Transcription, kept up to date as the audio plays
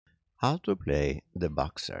How to play the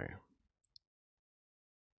boxer.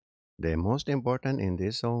 The most important in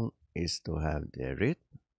this song is to have the rhythm,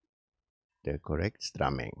 the correct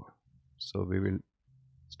strumming. So we will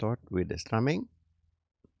start with the strumming.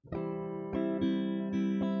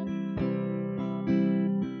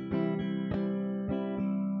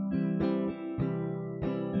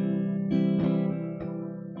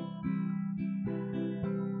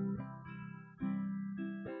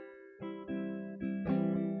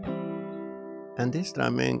 And this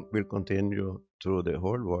strumming will continue through the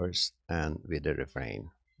whole verse and with the refrain.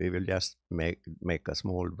 We will just make a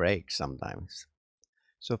small break sometimes.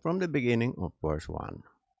 So from the beginning of verse 1.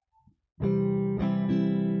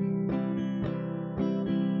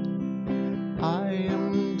 I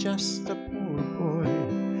am just a poor boy,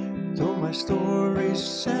 though my story is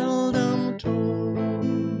seldom told.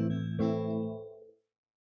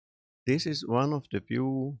 This is one of the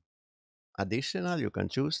few additional you can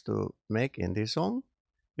choose to make in this song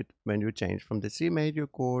when you change from the C major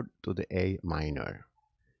chord to the A minor.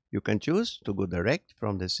 You can choose to go direct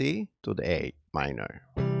from the C to the A minor.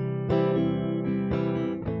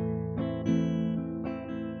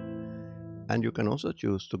 And you can also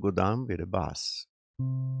choose to go down with the bass.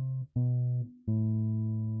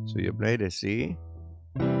 So you play the C,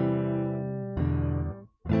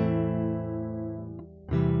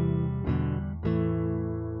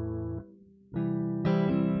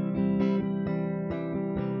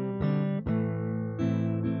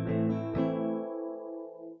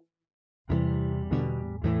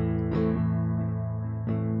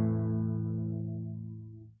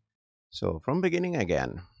 so from beginning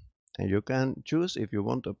again. And you can choose if you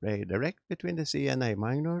want to play direct between the C and A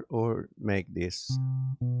minor or make this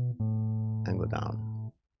and go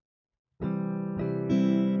down.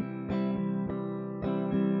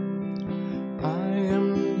 I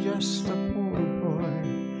am just a poor boy,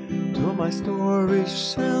 though my story's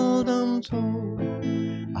seldom told.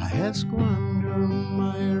 I have squandered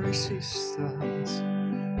my resistance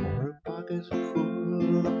for a pocket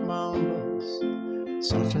full of mumbles,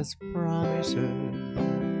 such as promises.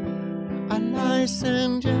 A lies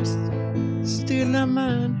and jest, still a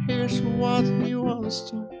man hears what he wants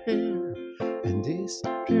to hear, and this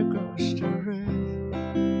triggers the rest.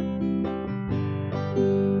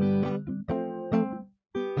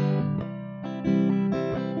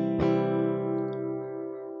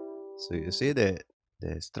 So you see the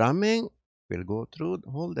strumming will go through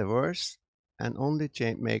all the verse and only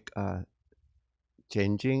make a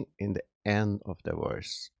changing in the end of the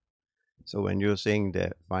verse. So when you sing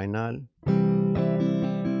the final,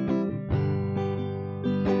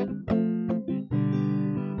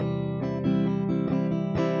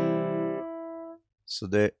 so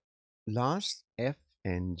the last F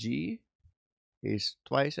and G is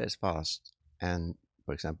twice as fast, and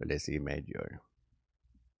for example the C major.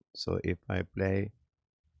 So if I play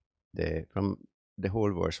from the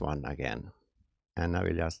whole verse 1 again, and I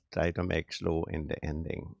will just try to make slow in the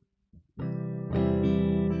ending.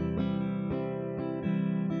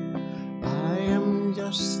 I am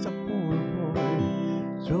just a poor boy,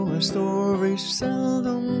 though my story's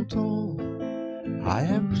seldom told. I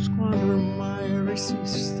have squandered my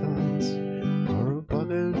resistance for a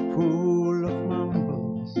bucket full of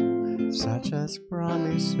mumbles, such as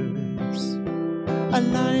promises. A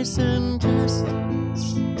lies and jest,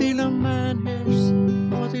 still a man hears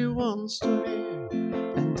what he wants to hear,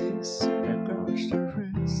 and disregards the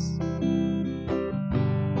rest.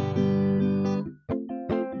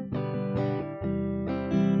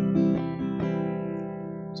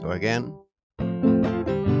 So again.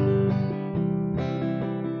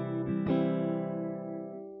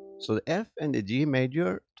 So the F and the G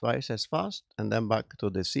major twice as fast, and then back to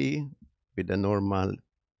the C with the normal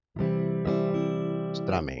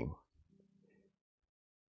strumming.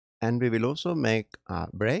 And we will also make a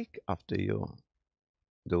break after you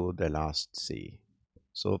do the last C.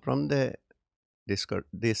 So from the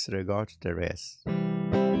disregard the rest.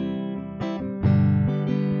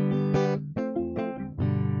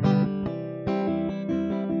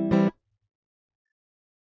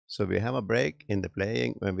 So we have a break in the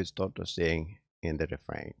playing when we start to sing in the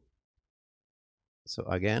refrain. So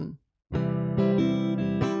again.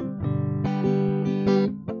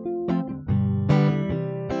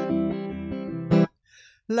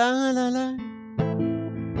 La la la.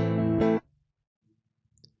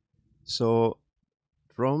 So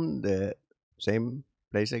from the same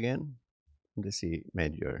place again, the C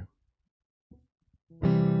major.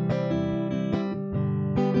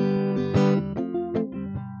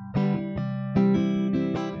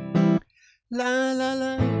 La la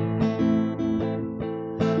la.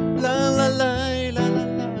 La la la la la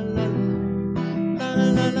la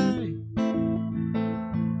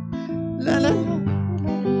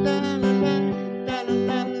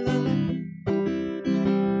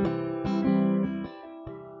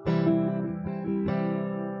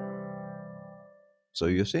So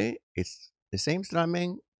you see, it's the same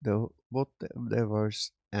strumming, both the verse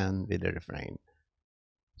and with the refrain.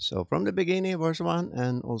 So from the beginning, verse 1,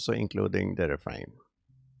 and also including the refrain.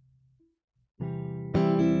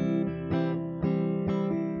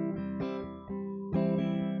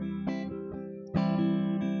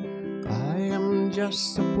 I am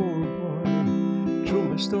just a poor boy, through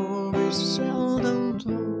my stories seldom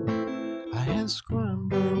told. I have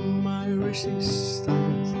squandered my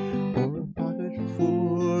resistance for a pocket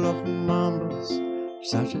full of mumbles,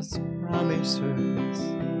 such as promises,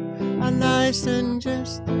 a nice and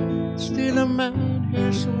jest. Still a man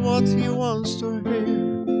hears what he wants to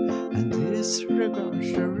hear, and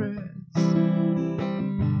disregards the rest.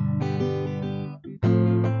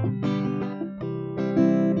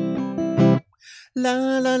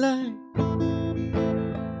 La la la,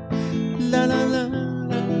 la la la,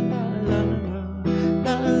 la la la,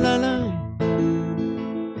 la la la, la la.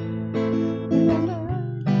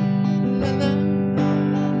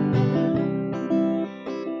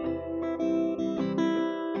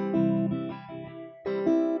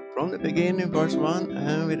 From the beginning, verse 1,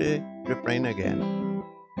 and with the refrain again.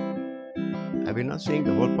 I will not sing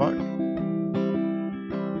the whole part.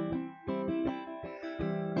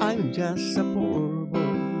 I'm just a poor boy.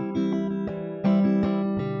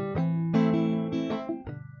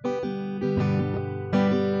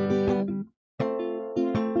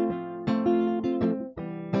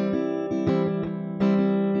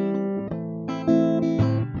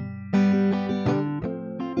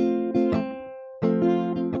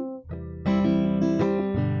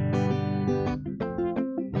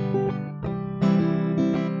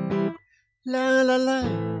 La la la.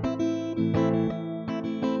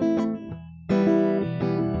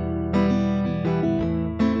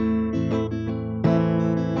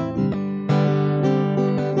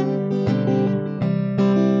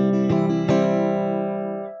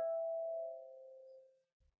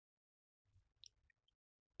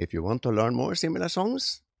 If you want to learn more similar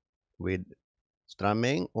songs with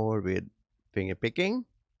strumming or with finger picking,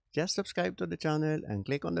 just subscribe to the channel and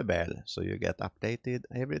click on the bell so you get updated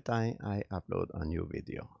every time I upload a new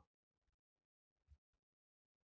video.